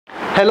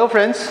Hello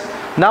friends,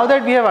 now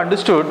that we have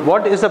understood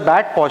what is a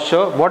bad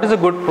posture, what is a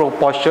good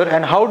posture,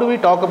 and how do we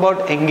talk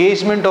about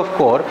engagement of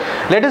core,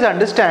 let us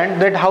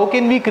understand that how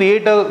can we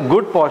create a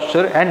good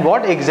posture and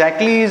what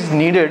exactly is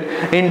needed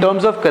in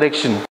terms of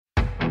correction.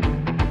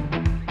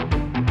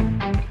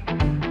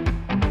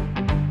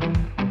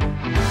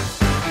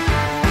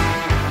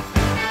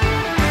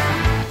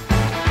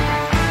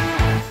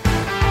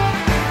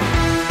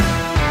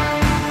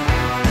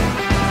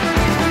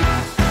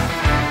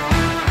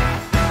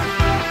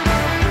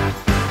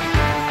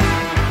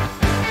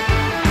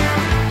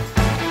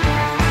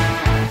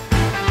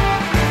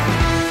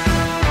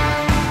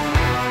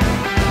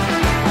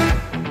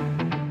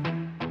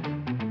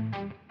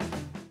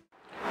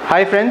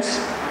 Hi friends,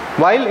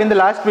 while in the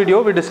last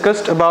video we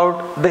discussed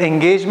about the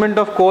engagement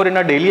of core in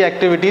our daily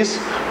activities,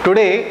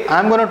 today I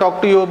am going to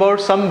talk to you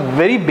about some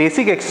very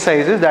basic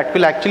exercises that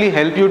will actually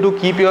help you to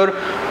keep your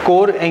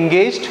core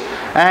engaged,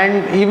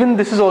 and even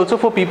this is also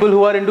for people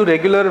who are into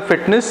regular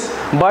fitness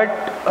but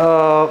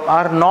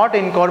are not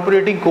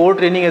incorporating core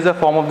training as a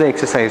form of the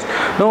exercise.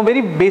 Now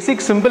very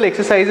basic simple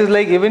exercises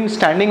like even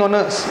standing on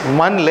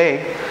one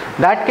leg,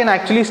 that can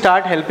actually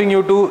start helping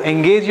you to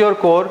engage your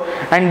core,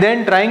 and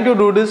then trying to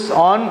do this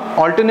on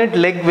alternate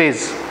leg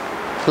ways,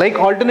 like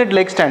alternate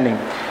leg standing.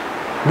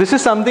 This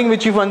is something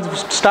which you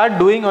start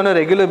doing on a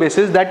regular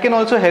basis that can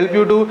also help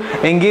you to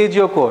engage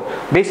your core.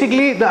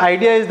 Basically the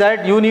idea is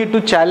that you need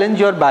to challenge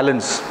your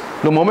balance.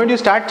 The moment you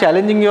start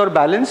challenging your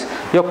balance,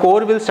 your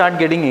core will start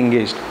getting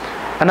engaged.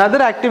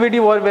 Another activity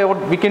what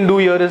we can do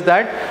here is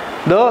that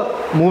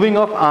the moving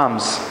of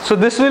arms. So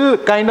this will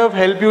kind of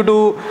help you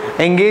to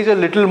engage a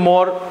little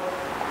more,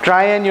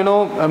 try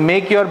and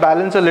make your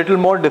balance a little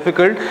more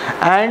difficult,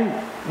 and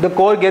the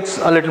core gets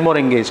a little more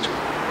engaged.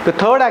 The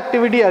third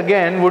activity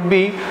again would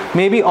be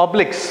maybe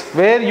obliques,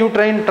 where you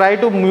try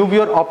to move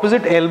your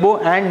opposite elbow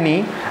and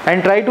knee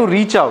and try to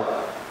reach out.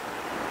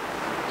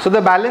 So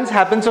the balance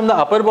happens from the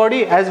upper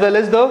body as well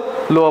as the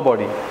lower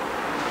body.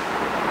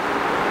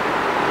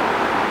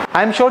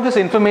 I am sure this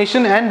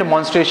information and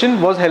demonstration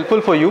was helpful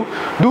for you.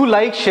 Do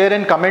like, share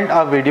and comment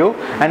our video,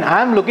 and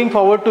I am looking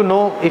forward to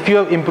know if you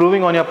are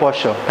improving on your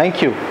posture.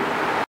 Thank you.